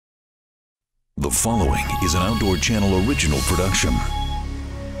The following is an Outdoor Channel original production.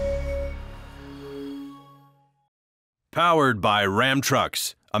 Powered by Ram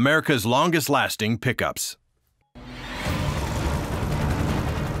Trucks, America's longest-lasting pickups. A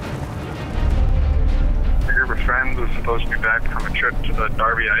group of friends was supposed to be back from a trip to the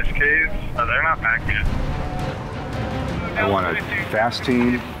Darby Ice Caves. They're not back yet. I want a fast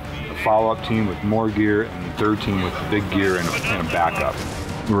team, a follow-up team with more gear, and a third team with big gear and a backup.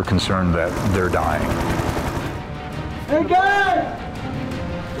 We're concerned that they're dying. Hey guys!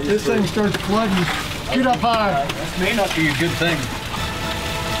 This thing starts flooding. Get up high. This may not be a good thing.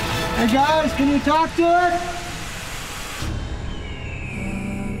 Hey guys, can you talk to it?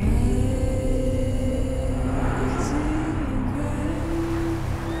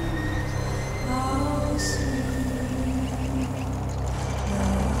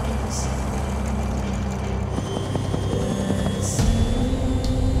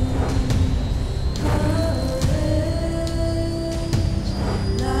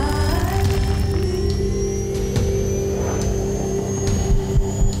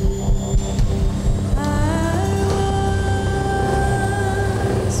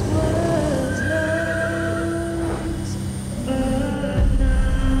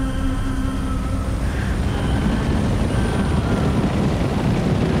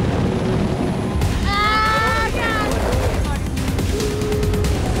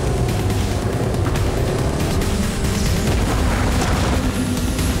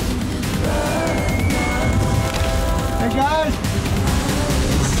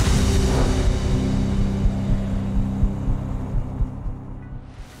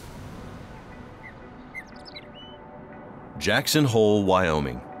 Jackson Hole,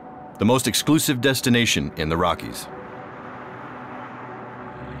 Wyoming, the most exclusive destination in the Rockies.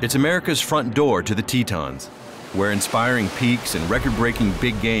 It's America's front door to the Tetons, where inspiring peaks and record-breaking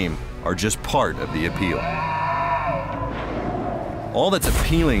big game are just part of the appeal. All that's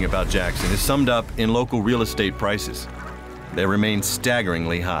appealing about Jackson is summed up in local real estate prices. They remain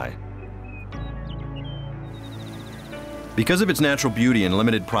staggeringly high. Because of its natural beauty and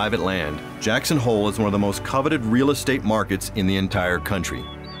limited private land, Jackson Hole is one of the most coveted real estate markets in the entire country.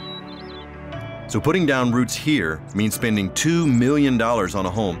 So putting down roots here means spending $2 million on a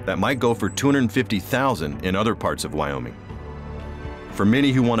home that might go for $250,000 in other parts of Wyoming. For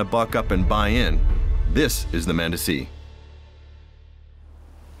many who want to buck up and buy in, this is the man to see.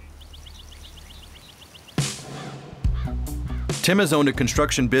 Tim has owned a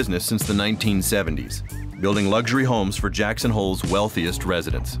construction business since the 1970s. Building luxury homes for Jackson Hole's wealthiest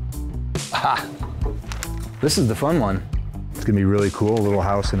residents. Ah, this is the fun one. It's gonna be really cool, a little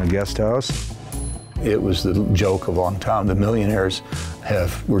house in a guest house. It was the joke of a long time. The millionaires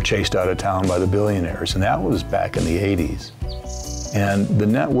were chased out of town by the billionaires, and that was back in the 80s. And the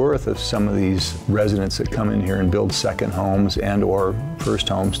net worth of some of these residents that come in here and build second homes and or first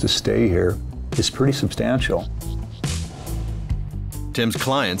homes to stay here is pretty substantial. Tim's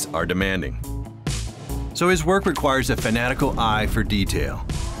clients are demanding. So his work requires a fanatical eye for detail,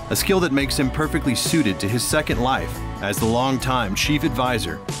 a skill that makes him perfectly suited to his second life as the longtime chief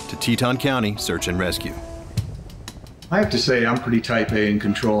advisor to Teton County Search and Rescue. I have to say I'm pretty type A in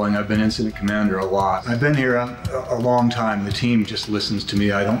controlling. I've been incident commander a lot. I've been here a long time. The team just listens to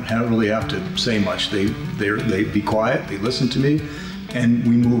me. I don't really have to say much. They be quiet, they listen to me, and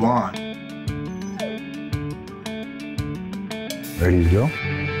we move on. Ready to go?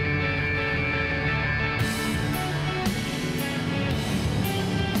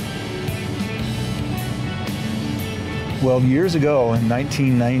 Well, years ago, in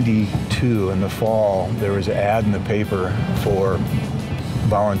 1992, in the fall, there was an ad in the paper for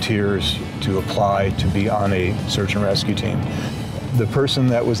volunteers to apply to be on a search and rescue team. The person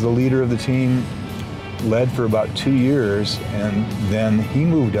that was the leader of the team led for about 2 years, and then he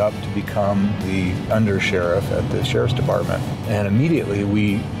moved up to become the undersheriff at the sheriff's department. And immediately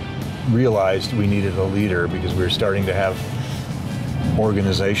we realized we needed a leader because we were starting to have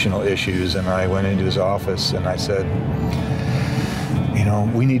organizational issues, and I went into his office and I said, you know,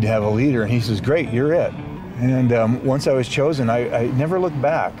 we need to have a leader. And he says, great, you're it. And once I was chosen, I never looked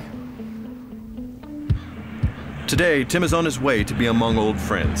back. Today, Tim is on his way to be among old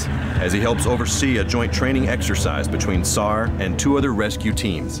friends as he helps oversee a joint training exercise between SAR and 2 other rescue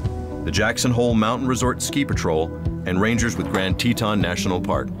teams, the Jackson Hole Mountain Resort Ski Patrol and rangers with Grand Teton National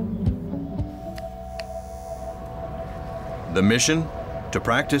Park. The mission? To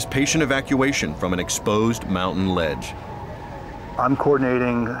practice patient evacuation from an exposed mountain ledge. I'm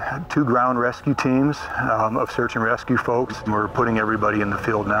coordinating 2 ground rescue teams of search and rescue folks. We're putting everybody in the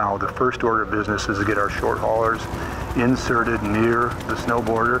field now. The first order of business is to get our short haulers inserted near the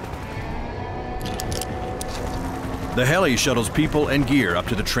snowboarder. The heli shuttles people and gear up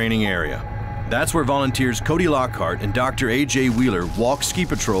to the training area. That's where volunteers Cody Lockhart and Dr. A.J. Wheeler walk ski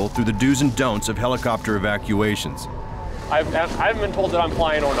patrol through the do's and don'ts of helicopter evacuations. I haven't been told that I'm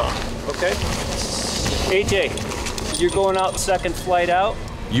flying or not, okay? AJ, you're going out second flight out?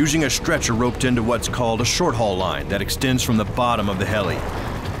 Using a stretcher roped into what's called a short haul line that extends from the bottom of the heli.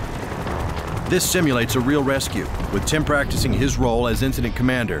 This simulates a real rescue, with Tim practicing his role as incident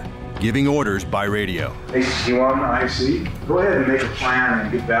commander, giving orders by radio. Hey, T1, IC, go ahead and make a plan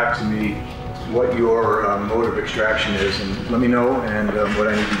and get back to me what your mode of extraction is, and let me know and what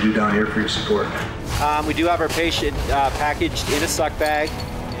I need to do down here for your support. We do have our patient packaged in a suck bag,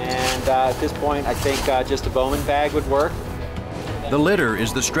 and at this point I think just a Bowman bag would work. The litter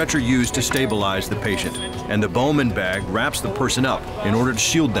is the stretcher used to stabilize the patient, and the Bowman bag wraps the person up in order to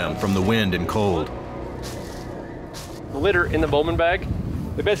shield them from the wind and cold. The litter in the Bowman bag,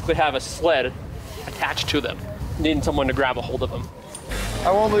 they basically have a sled attached to them, needing someone to grab a hold of them.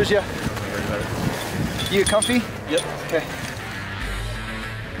 I won't lose you. You comfy? Yep. Okay.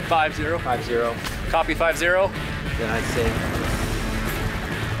 5-0. 5-0. Copy 5-0. Then I'd say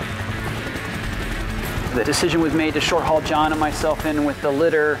the decision was made to short haul John and myself in with the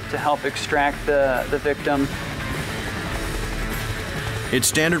litter to help extract the victim. It's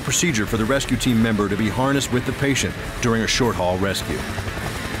standard procedure for the rescue team member to be harnessed with the patient during a short haul rescue.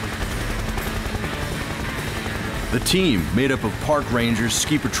 The team, made up of park rangers,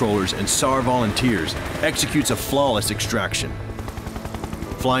 ski patrollers, and SAR volunteers, executes a flawless extraction,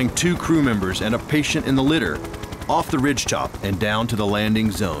 flying 2 crew members and a patient in the litter off the ridgetop and down to the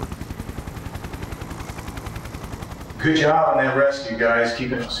landing zone. Good job on that rescue, guys.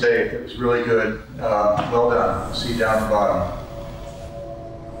 Keeping it safe. It was really good. Well done. See you down the bottom.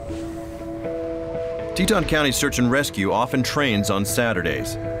 Teton County Search and Rescue often trains on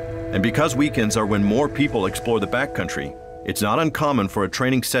Saturdays. And because weekends are when more people explore the backcountry, it's not uncommon for a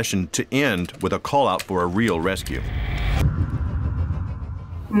training session to end with a call out for a real rescue.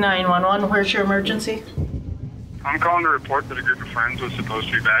 911, where's your emergency? I'm calling to report that a group of friends was supposed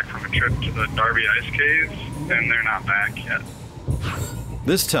to be back from a trip to the Darby Ice Caves, and they're not back yet.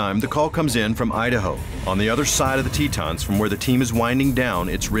 This time, the call comes in from Idaho, on the other side of the Tetons from where the team is winding down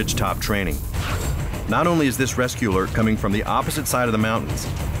its ridgetop training. Not only is this rescue alert coming from the opposite side of the mountains,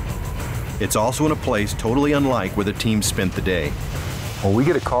 it's also in a place totally unlike where the team spent the day. When we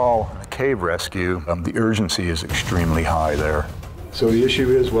get a call, a cave rescue, the urgency is extremely high there. So the issue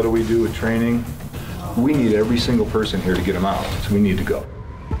is, what do we do with training? We need every single person here to get them out, so we need to go.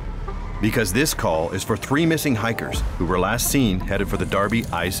 Because this call is for 3 missing hikers who were last seen headed for the Darby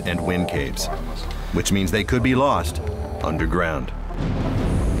Ice and Wind Caves, which means they could be lost underground.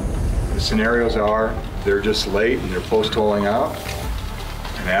 The scenarios are, they're just late and they're post-holing out.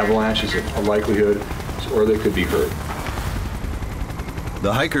 An avalanche is a likelihood, or they could be hurt.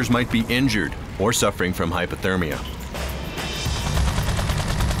 The hikers might be injured or suffering from hypothermia.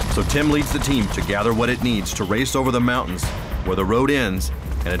 So Tim leads the team to gather what it needs to race over the mountains where the road ends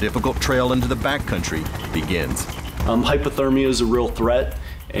and a difficult trail into the backcountry begins. Hypothermia is a real threat,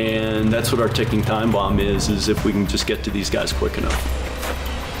 and that's what our ticking time bomb is if we can just get to these guys quick enough.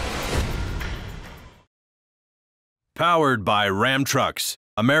 Powered by Ram Trucks,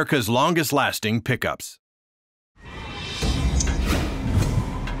 America's longest-lasting pickups.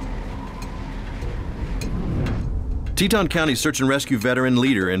 Teton County Search and Rescue veteran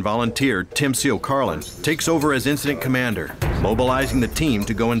leader and volunteer Tim Seal Carlin takes over as incident commander, mobilizing the team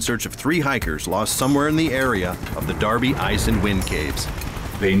to go in search of 3 hikers lost somewhere in the area of the Darby Ice and Wind Caves.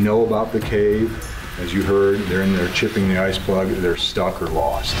 They know about the cave. As you heard, they're in there chipping the ice plug. They're stuck or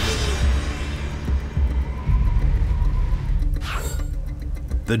lost.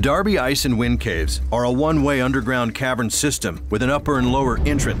 The Darby Ice and Wind Caves are a one-way underground cavern system with an upper and lower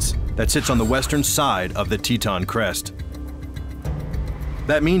entrance that sits on the western side of the Teton Crest.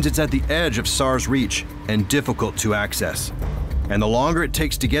 That means it's at the edge of SAR's reach and difficult to access. And the longer it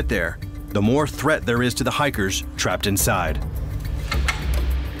takes to get there, the more threat there is to the hikers trapped inside.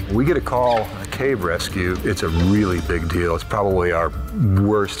 When we get a call, a cave rescue, it's a really big deal. It's probably our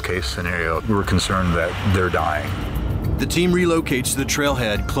worst case scenario. We're concerned that they're dying. The team relocates to the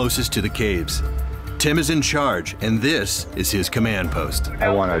trailhead closest to the caves. Tim is in charge, and this is his command post. I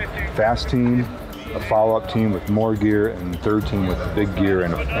want a fast team, a follow-up team with more gear, and a third team with big gear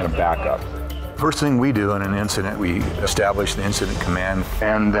and a backup. First thing we do in an incident, we establish the incident command,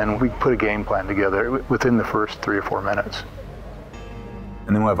 and then we put a game plan together within the first 3 or 4 minutes.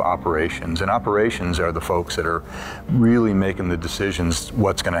 And then we have operations, and operations are the folks that are really making the decisions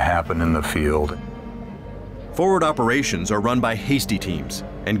what's going to happen in the field. Forward operations are run by hasty teams,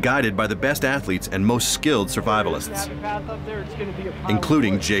 and guided by the best athletes and most skilled survivalists,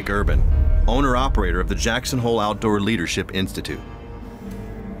 including Jake Urban, owner-operator of the Jackson Hole Outdoor Leadership Institute.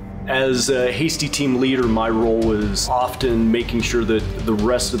 As a Hasty team leader, my role was often making sure that the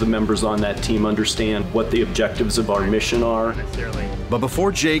rest of the members on that team understand what the objectives of our mission are. But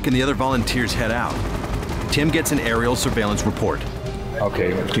before Jake and the other volunteers head out, Tim gets an aerial surveillance report.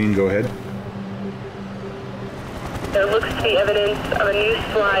 Okay, Gene, go ahead. There looks to be evidence of a new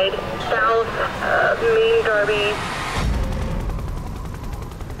slide south of Main Darby.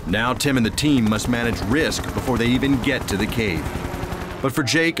 Now Tim and the team must manage risk before they even get to the cave. But for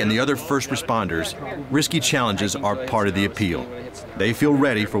Jake and the other first responders, risky challenges are part of the appeal. They feel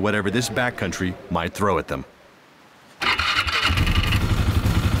ready for whatever this backcountry might throw at them.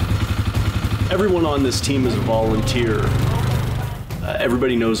 Everyone on this team is a volunteer.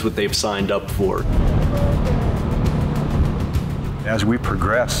 Everybody knows what they've signed up for. As we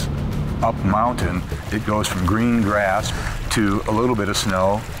progress up mountain, it goes from green grass to a little bit of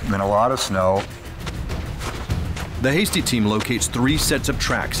snow, then a lot of snow. The Hasty team locates 3 sets of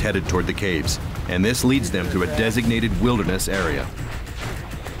tracks headed toward the caves, and this leads them through a designated wilderness area.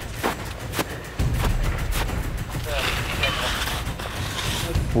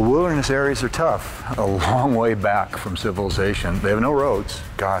 Well, wilderness areas are tough. A long way back from civilization. They have no roads.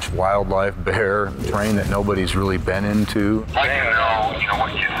 Gosh, wildlife, bear, terrain that nobody's really been into. I can know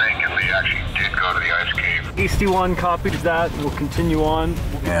what you think if they actually did go to the ice cave. Hasty 1 copies that. We'll continue on.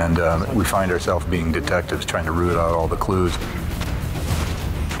 And we find ourselves being detectives trying to root out all the clues.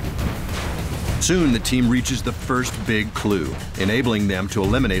 Soon the team reaches the first big clue, enabling them to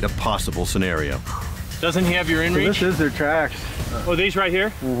eliminate a possible scenario. Doesn't he have your in reach? This is their tracks. Oh, these right here?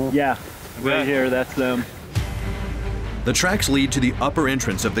 Mm-hmm. Yeah, right here, that's them. The tracks lead to the upper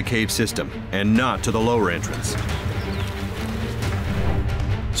entrance of the cave system and not to the lower entrance.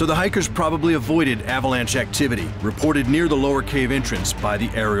 So the hikers probably avoided avalanche activity reported near the lower cave entrance by the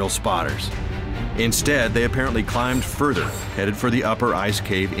aerial spotters. Instead, they apparently climbed further, headed for the upper ice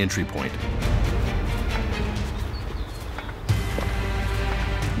cave entry point.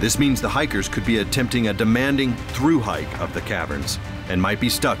 This means the hikers could be attempting a demanding through hike of the caverns and might be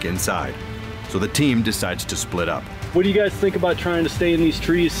stuck inside. So the team decides to split up. What do you guys think about trying to stay in these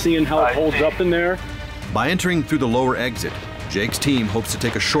trees, seeing how it holds up in there? By entering through the lower exit, Jake's team hopes to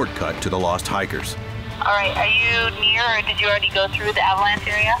take a shortcut to the lost hikers. All right, are you near or did you already go through the avalanche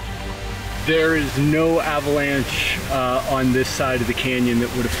area? There is no avalanche on this side of the canyon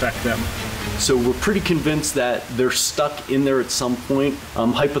that would affect them. So we're pretty convinced that they're stuck in there at some point.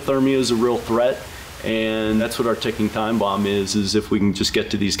 Hypothermia is a real threat, and that's what our ticking time bomb is if we can just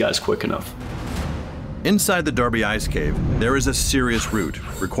get to these guys quick enough. Inside the Darby Ice Cave, there is a serious route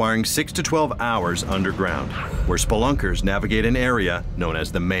requiring 6 to 12 hours underground, where spelunkers navigate an area known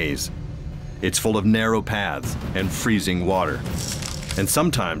as the maze. It's full of narrow paths and freezing water. And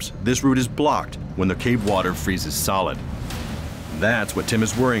sometimes this route is blocked when the cave water freezes solid. That's what Tim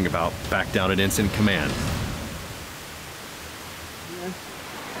is worrying about back down at Incident Command.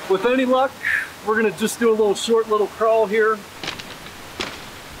 With any luck, we're gonna just do a short little crawl here.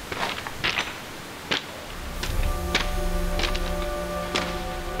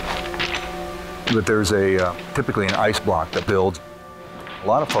 But there's typically an ice block that builds. A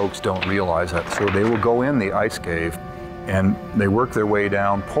lot of folks don't realize that, so they will go in the ice cave and they work their way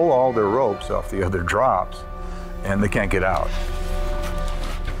down, pull all their ropes off the other drops, and they can't get out.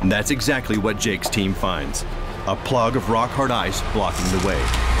 And that's exactly what Jake's team finds. A plug of rock-hard ice blocking the way.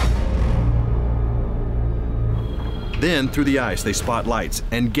 Then, through the ice, they spot lights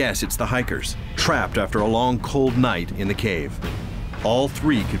and guess it's the hikers, trapped after a long, cold night in the cave. All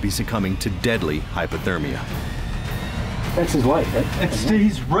 3 could be succumbing to deadly hypothermia. That's his light, right?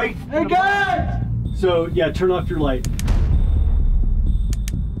 He's right. Hey, guys! So, yeah, turn off your light.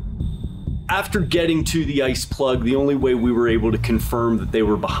 After getting to the ice plug, the only way we were able to confirm that they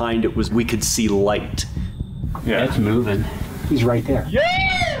were behind it was we could see light. Yeah, it's moving. He's right there.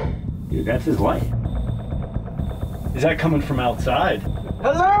 Yeah! Dude, that's his light. Is that coming from outside?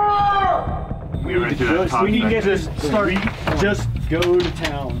 Hello! We need to get this started. Just go to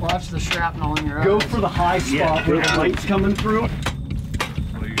town. Watch the shrapnel in your eyes. Go for the high spot where the light's coming through.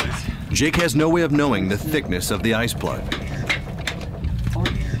 Jake has no way of knowing the thickness of the ice plug,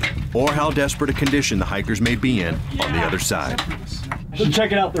 or how desperate a condition the hikers may be in on the other side. So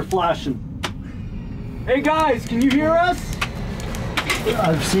check it out, they're flashing. Hey guys, can you hear us?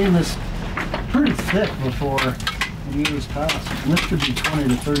 I've seen this pretty thick before in years past. And this could be 20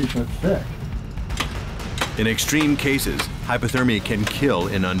 to 30 foot thick. In extreme cases, hypothermia can kill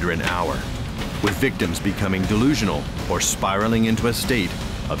in under an hour, with victims becoming delusional or spiraling into a state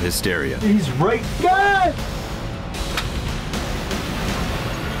of hysteria. He's right. God!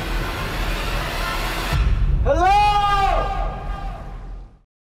 Hello!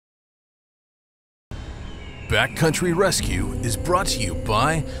 Backcountry Rescue is brought to you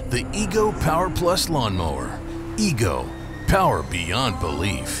by the Ego Power Plus Lawnmower. Ego, power beyond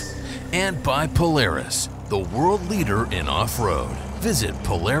belief. And by Polaris, the world leader in off-road. Visit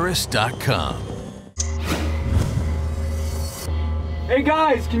Polaris.com. Hey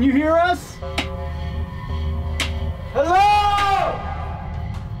guys, can you hear us? Hello!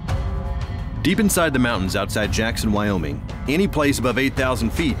 Deep inside the mountains outside Jackson, Wyoming, any place above 8,000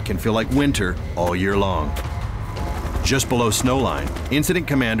 feet can feel like winter all year long. Just below snowline, Incident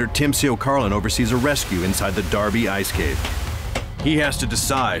Commander Tim Carlin oversees a rescue inside the Darby Ice Cave. He has to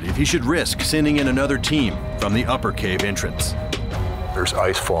decide if he should risk sending in another team from the upper cave entrance. There's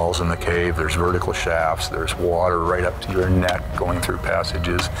ice falls in the cave, there's vertical shafts, there's water right up to your neck going through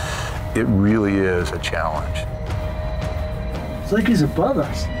passages. It really is a challenge. It's like he's above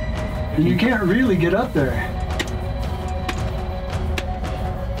us, and you can't really get up there.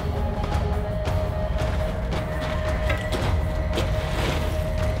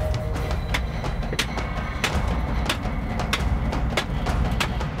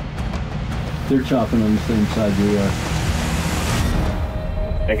 They're chopping on the same side we are.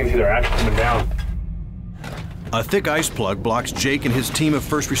 I can see their action coming down. A thick ice plug blocks Jake and his team of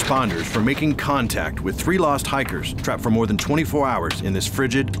first responders from making contact with 3 lost hikers trapped for more than 24 hours in this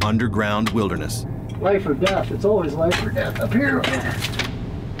frigid underground wilderness. Life or death. It's always life or death up here.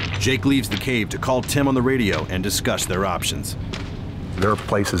 Jake leaves the cave to call Tim on the radio and discuss their options. There are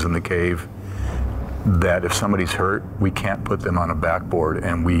places in the cave that if somebody's hurt, we can't put them on a backboard,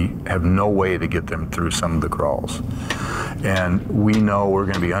 and we have no way to get them through some of the crawls. And we know we're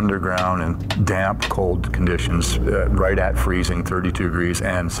going to be underground in damp, cold conditions, right at freezing, 32 degrees,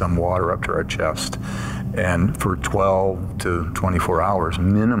 and some water up to our chest. And for 12 to 24 hours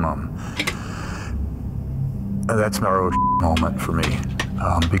minimum, that's our moment for me,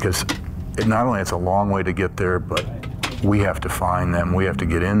 because not only it's a long way to get there, but we have to find them, we have to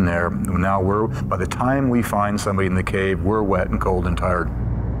get in there. Now by the time we find somebody in the cave, we're wet and cold and tired.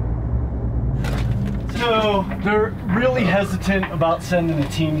 So they're really hesitant about sending a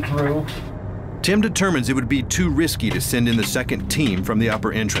team through. Tim determines it would be too risky to send in the second team from the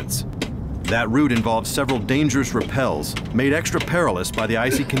upper entrance. That route involves several dangerous rappels, made extra perilous by the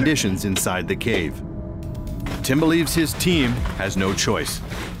icy conditions inside the cave. Tim believes his team has no choice.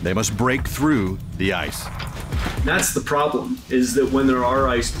 They must break through the ice. That's the problem, is that when there are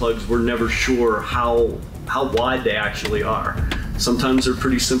ice plugs, we're never sure how wide they actually are. Sometimes they're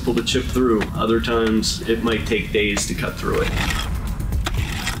pretty simple to chip through. Other times it might take days to cut through it.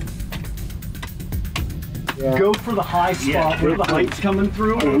 Yeah. Go for the high spot where the light's coming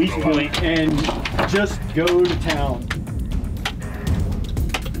through, and just go to town.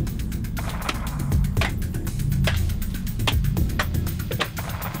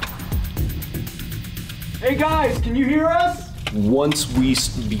 Hey guys, can you hear us? Once we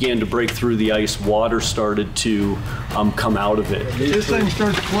began to break through the ice, water started to come out of it. This thing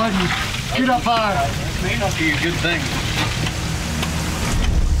starts flooding. Get up high. This may not be a good thing.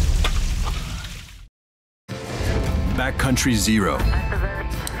 Backcountry Zero.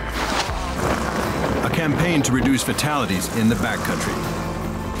 A campaign to reduce fatalities in the backcountry.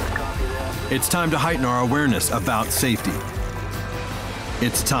 It's time to heighten our awareness about safety.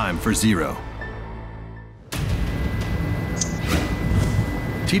 It's time for Zero.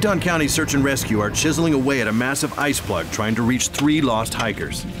 Teton County Search and Rescue are chiseling away at a massive ice plug trying to reach 3 lost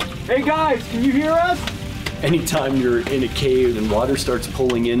hikers. Hey guys, can you hear us? Anytime you're in a cave and water starts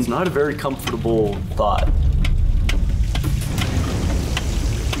pulling in, it's not a very comfortable thought.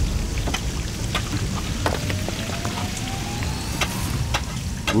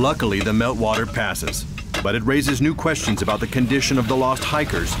 Luckily, the meltwater passes, but it raises new questions about the condition of the lost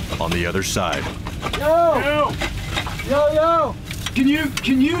hikers on the other side. Yo! Yo, yo! Can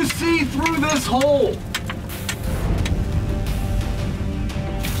you see through this hole?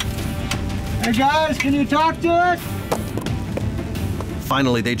 Hey guys, can you talk to us?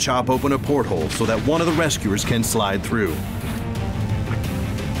 Finally, they chop open a porthole so that one of the rescuers can slide through.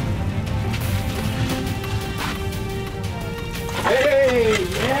 Hey,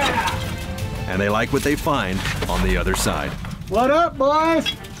 yeah! And they like what they find on the other side. What up,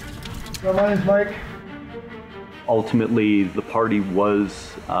 boys? My name's Mike. Ultimately, the party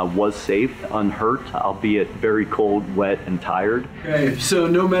was safe, unhurt, albeit very cold, wet, and tired. Okay, so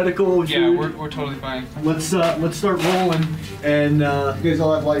no medical. Yeah, we're totally fine. Let's start rolling, and you guys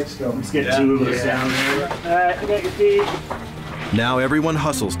all have lights still. Let's get 2 of us down there. All right, I got your feet. Now everyone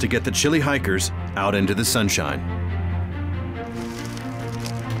hustles to get the chilly hikers out into the sunshine.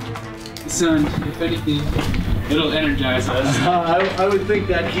 Sun, if anything, it'll energize us. I would think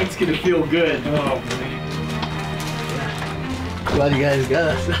that heat's gonna feel good. Oh, man. Glad you guys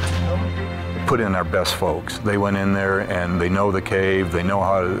got us. Put in our best folks. They went in there and they know the cave, they know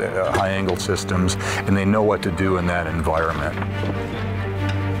how to, high-angle systems, and they know what to do in that environment.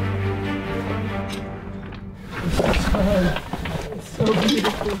 It's so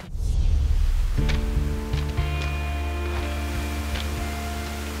beautiful.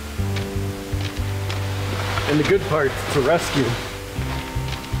 And the good part, it's a rescue.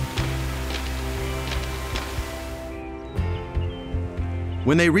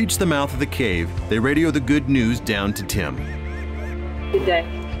 When they reach the mouth of the cave, they radio the good news down to Tim. Good day.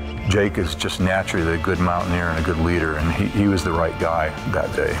 Jake is just naturally a good mountaineer and a good leader, and he was the right guy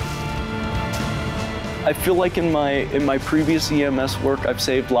that day. I feel like in my previous EMS work, I've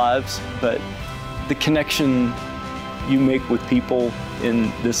saved lives, but the connection you make with people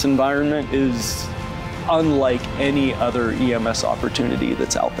in this environment is unlike any other EMS opportunity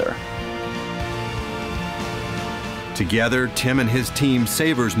that's out there. Together, Tim and his team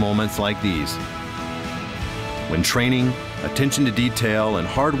savors moments like these. When training, attention to detail, and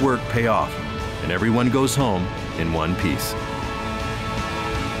hard work pay off, and everyone goes home in one piece.